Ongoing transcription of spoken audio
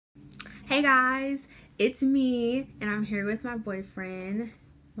Hey guys, it's me, and I'm here with my boyfriend.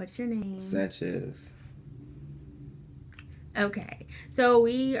 What's your name? Sanchez. Okay, so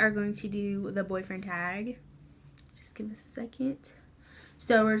we are going to do the boyfriend tag. Just give us a second.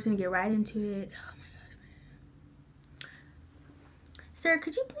 So we're just gonna get right into it. Oh my gosh. Sir,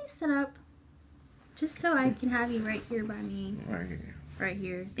 could you please sit up? Just so I can have you right here by me. Right here. Right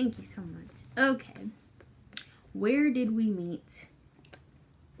here. Thank you so much. Okay. Where did we meet?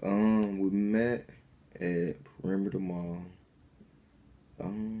 We met at Perimeter Mall.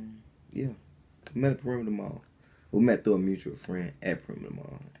 Yeah. We met at Perimeter Mall. We met through a mutual friend at Perimeter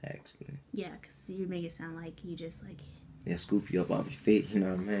Mall, actually. Yeah, because you make it sound like you just like... Yeah, scoop you up off your feet, you know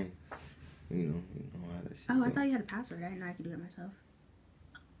what I mean? You know how that shit Oh, I go. thought you had a password. I didn't know I could do it myself.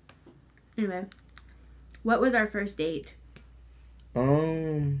 Anyway, what was our first date?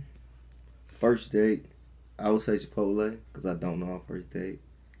 First date, I would say Chipotle, because I don't know our first date.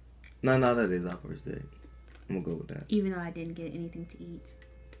 No, that is our first date. I'm gonna go with that. Even though I didn't get anything to eat.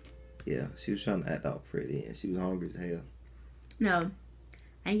 Yeah, she was trying to act all pretty, and she was hungry as hell. No,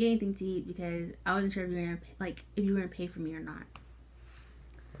 I didn't get anything to eat because I wasn't sure if you were gonna if you were gonna pay for me or not.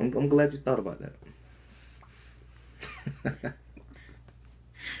 I'm glad you thought about that.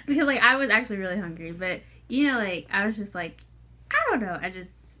 Because I was actually really hungry, but I was just like, I don't know. No.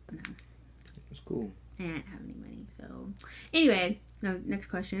 It's cool. I didn't have any money, so anyway. No, next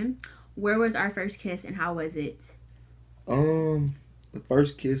question. Where was our first kiss and how was it? The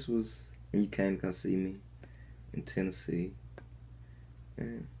first kiss was when you came to come see me in Tennessee.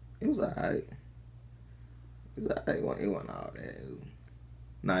 And it was alright. It wasn't all that.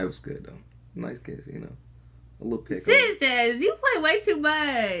 It was good though. Nice kiss, A little pick. Sanchez, you play way too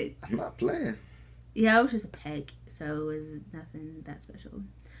much. I'm not playing. Yeah, it was just a peck, so it was nothing that special.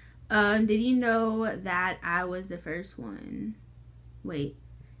 Did you know that I was the first one? Wait,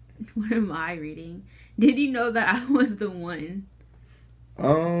 what am I reading? Did you know that I was the one?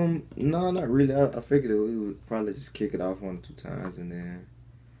 No, not really. I figured we would probably just kick it off 1 or 2 times and then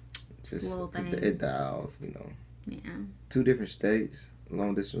just little thing. It die off, Yeah. 2 different states,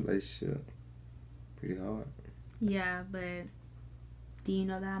 long distance relationship, pretty hard. Yeah, but do you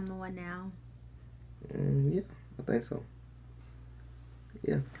know that I'm the one now? Yeah, I think so.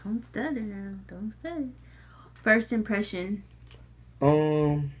 Yeah. Don't stutter now. Don't stutter. First impression.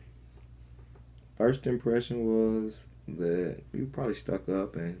 First impression was that you probably stuck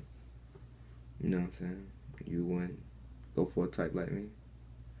up and, you know what I'm saying, you wouldn't go for a type like me.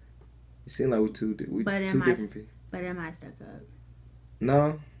 You seem like we two different people. But am I stuck up?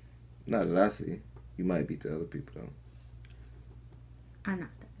 No, not that I see. You might be to other people though. I'm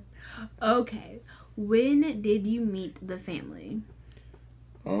not stuck up. Okay. When did you meet the family?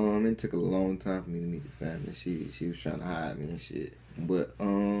 It took a long time for me to meet the family. She was trying to hide me and shit. But I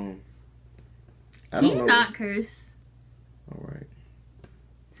don't know. Can you not curse? All right.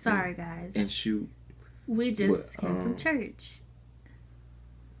 Sorry, guys. And shoot. We just came from church.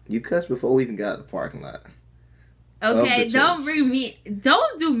 You cussed before we even got to the parking lot. Okay, don't do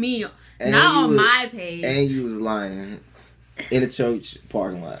me. And not on my page. And you was lying in the church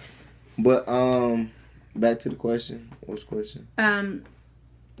parking lot. But back to the question. What's the question?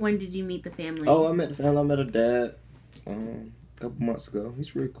 When did you meet the family? Oh, I met the family. I met her dad a couple months ago.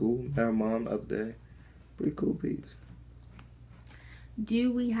 He's really cool. Met her mom the other day. Pretty cool peeps.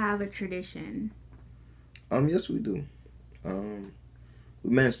 Do we have a tradition? Yes, we do. We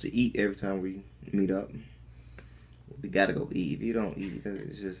manage to eat every time we meet up. We gotta go eat. If you don't eat,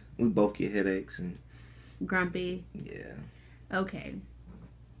 it's just we both get headaches and grumpy. Yeah. Okay.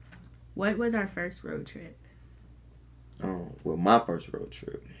 What was our first road trip? Well, my first road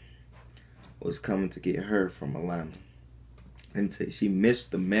trip was coming to get her from Atlanta. Let me tell you, she missed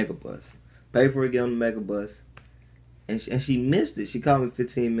the mega bus. Paid for her to get on the mega bus, and she missed it. She called me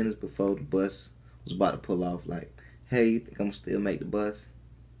 15 minutes before the bus was about to pull off. Like, hey, you think I'm gonna still make the bus?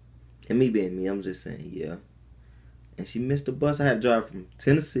 And me being me, I'm just saying, yeah. And she missed the bus. I had to drive from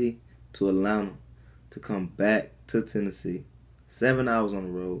Tennessee to Atlanta to come back to Tennessee. 7 hours on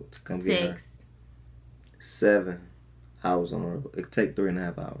the road to come get her. 7 hours on the road. It could take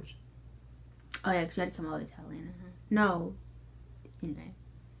 3.5 hours. Oh yeah, because you had to come all the way to Atlanta. No. Anyway.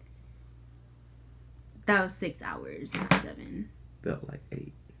 That was 6 hours, not 7. Felt like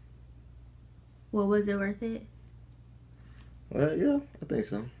 8. Well, was it worth it? Well, yeah, I think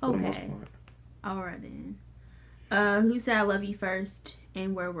so. For the most part. Alright then. Who said I love you first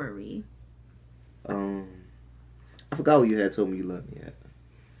and where were we? I forgot what you had told me you loved me at.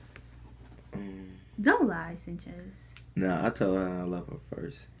 Don't lie, Sanchez. Nah, I told her I love her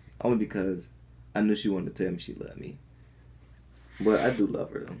first. Only because I knew she wanted to tell me she loved me. But I do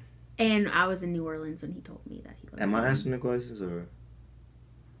love her though. And I was in New Orleans when he told me that he loved Am I me. answering the questions or?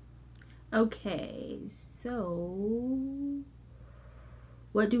 Okay, so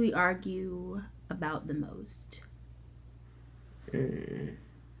what do we argue about the most?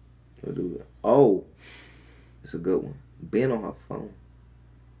 What do we? Oh, it's a good one. Being on her phone.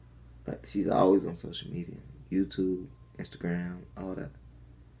 Like she's always on social media, YouTube, Instagram, all that.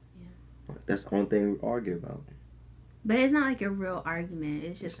 Yeah. That's the only thing we argue about. But it's not like a real argument.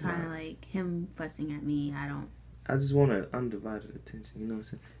 It's just It's kind of not. like him fussing at me. I just want her undivided attention. You know what I'm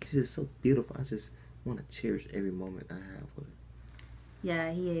saying? She's just so beautiful. I just want to cherish every moment I have with her.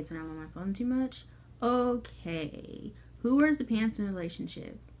 Yeah, he hates when I'm on my phone too much. Okay. Who wears the pants in a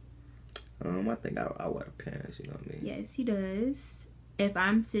relationship? I think I wear the pants. You know what I mean? Yes, he does. If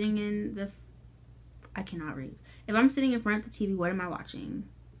I'm sitting in the... I cannot read. If I'm sitting in front of the TV, what am I watching?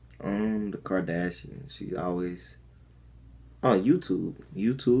 The Kardashians. She's always on YouTube.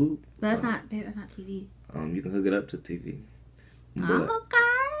 YouTube. But that's not... Babe, that's not TV. You can hook it up to TV. But,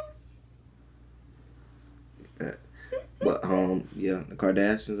 Okay. but yeah, the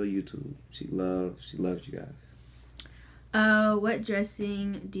Kardashians on YouTube. She loves you guys. What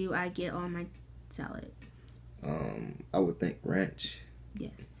dressing do I get on my salad? I would think ranch.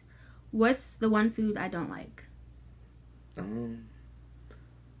 Yes. What's the one food I don't like? I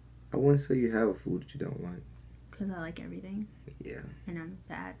wouldn't say you have a food that you don't like. Because I like everything. Yeah. And I'm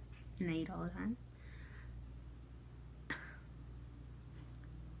fat. And I eat all the time.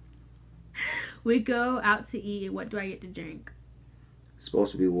 We go out to eat, and what do I get to drink? It's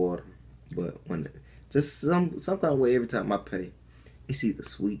supposed to be water, but when just some kind of way every time I pay, it's either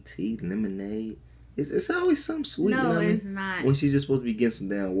sweet tea, lemonade. It's always something sweet. No, you know what it's I mean? not. When she's just supposed to be getting some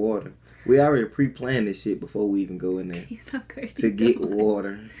damn water. We already pre-planned this shit before we even go in there to get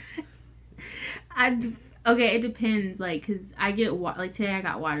water. Okay, it depends. Like, cause I get like today I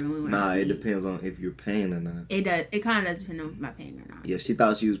got water when we went. Nah, it depends on if you're paying or not. It does. It kind of does depend on if I'm paying or not. Yeah, she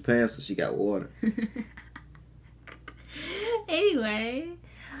thought she was paying, so she got water. Anyway,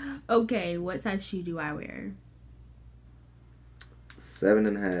 okay, what size shoe do I wear?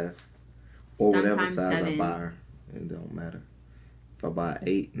 7.5, or whatever Sometimes size 7. I buy her. It don't matter. If I buy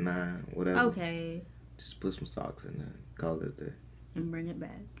 8, 9, whatever. Okay. Just put some socks in there. Call it a day. And bring it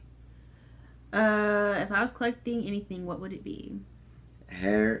back. If I was collecting anything, what would it be?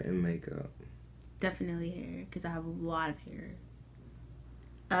 Hair and makeup. Definitely hair, because I have a lot of hair.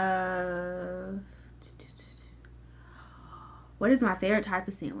 What is my favorite type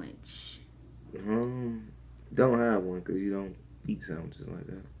of sandwich? Don't have one because you don't eat sandwiches like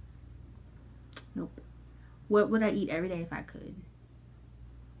that. Nope. What would I eat every day if I could?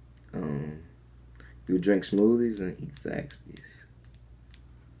 You would drink smoothies and eat Zaxby's.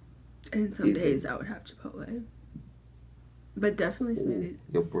 And some days I would have Chipotle. But definitely smoothies.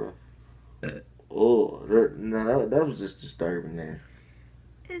 Your breath. Oh, that was just disturbing there.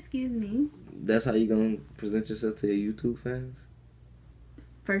 Excuse me. That's how you gonna present yourself to your YouTube fans?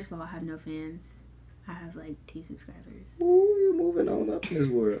 First of all, I have no fans. I have like 2 subscribers. Ooh, you're moving on up in this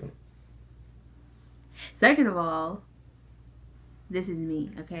world. Second of all, this is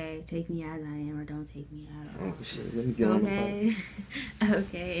me, okay? Take me as I am or don't take me at all. Oh shit, let me get on the phone.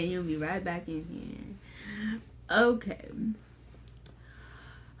 Okay, and you'll be right back in here. Okay.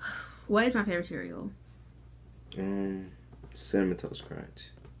 What is my favorite cereal? Cinnamon Toast Crunch.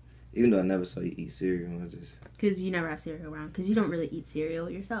 Even though I never saw you eat cereal, I just... Because you never have cereal around. Because you don't really eat cereal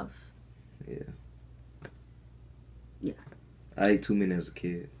yourself. Yeah. Yeah. I ate too many as a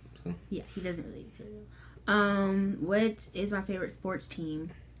kid. So. Yeah, he doesn't really eat cereal. What is my favorite sports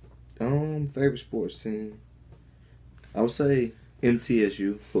team? Favorite sports team? I would say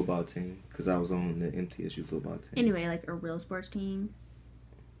MTSU football team. Because I was on the MTSU football team. Anyway, like a real sports team.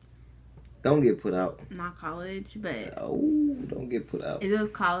 Don't get put out. Not college, but... Oh, don't get put out. If it was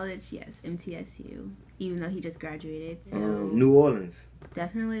college, yes, MTSU. Even though he just graduated, so... New Orleans.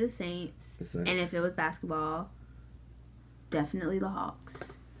 Definitely the Saints. And if it was basketball, definitely the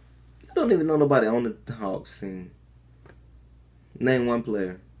Hawks. I don't even know nobody on the Hawks team. Name one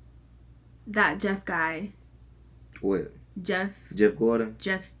player. That Jeff guy. What? Jeff Gordon?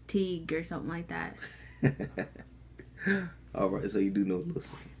 Jeff Teague or something like that. Alright, so you do know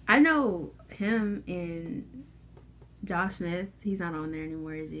Listen. I know him and Josh Smith. He's not on there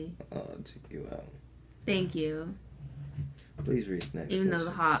anymore, is he? I'll check you out. Thank you. Please read next Even question. though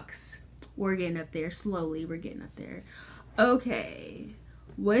the Hawks, we're getting up there. Slowly, we're getting up there. Okay.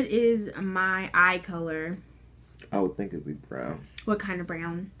 What is my eye color? I would think it'd be brown. What kind of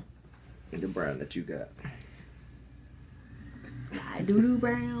brown? The brown that you got. Doo-doo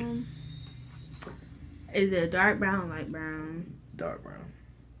brown. Is it a dark brown or light brown? Dark brown.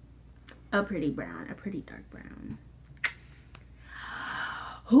 a pretty brown, a pretty dark brown.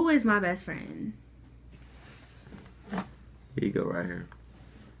 Who is my best friend? Here you go, right here.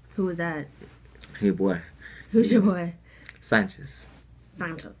 Who is that? Hey, boy. Who's your boy? Sanchez.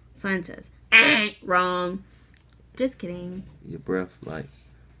 Sanchez. Wrong. Just kidding. Your breath, like,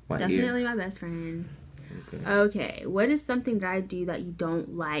 my Definitely my best friend. Okay. What is something that I do that you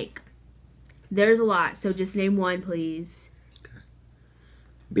don't like? There's a lot, so just name one, please. Okay.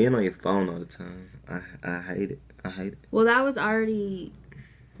 Being on your phone all the time. I hate it. I hate it. Well, that was already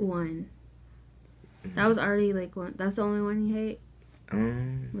one. That was already like one. That's the only one you hate?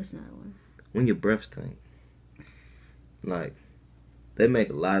 What's another one? When your breath stink. Like, they make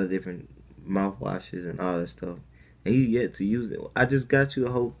a lot of different mouthwashes and all that stuff. And you yet to use it. I just got you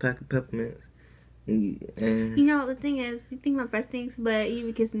a whole pack of peppermints. And you know, the thing is, you think my breath stinks, but you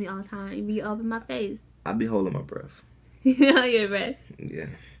be kissing me all the time. You be all in my face. I be holding my breath. You hold your breath? Yeah.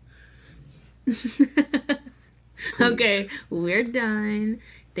 Okay, we're done.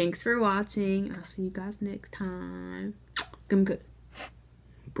 Thanks for watching. I'll see you guys next time. Good.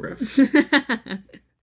 Breath.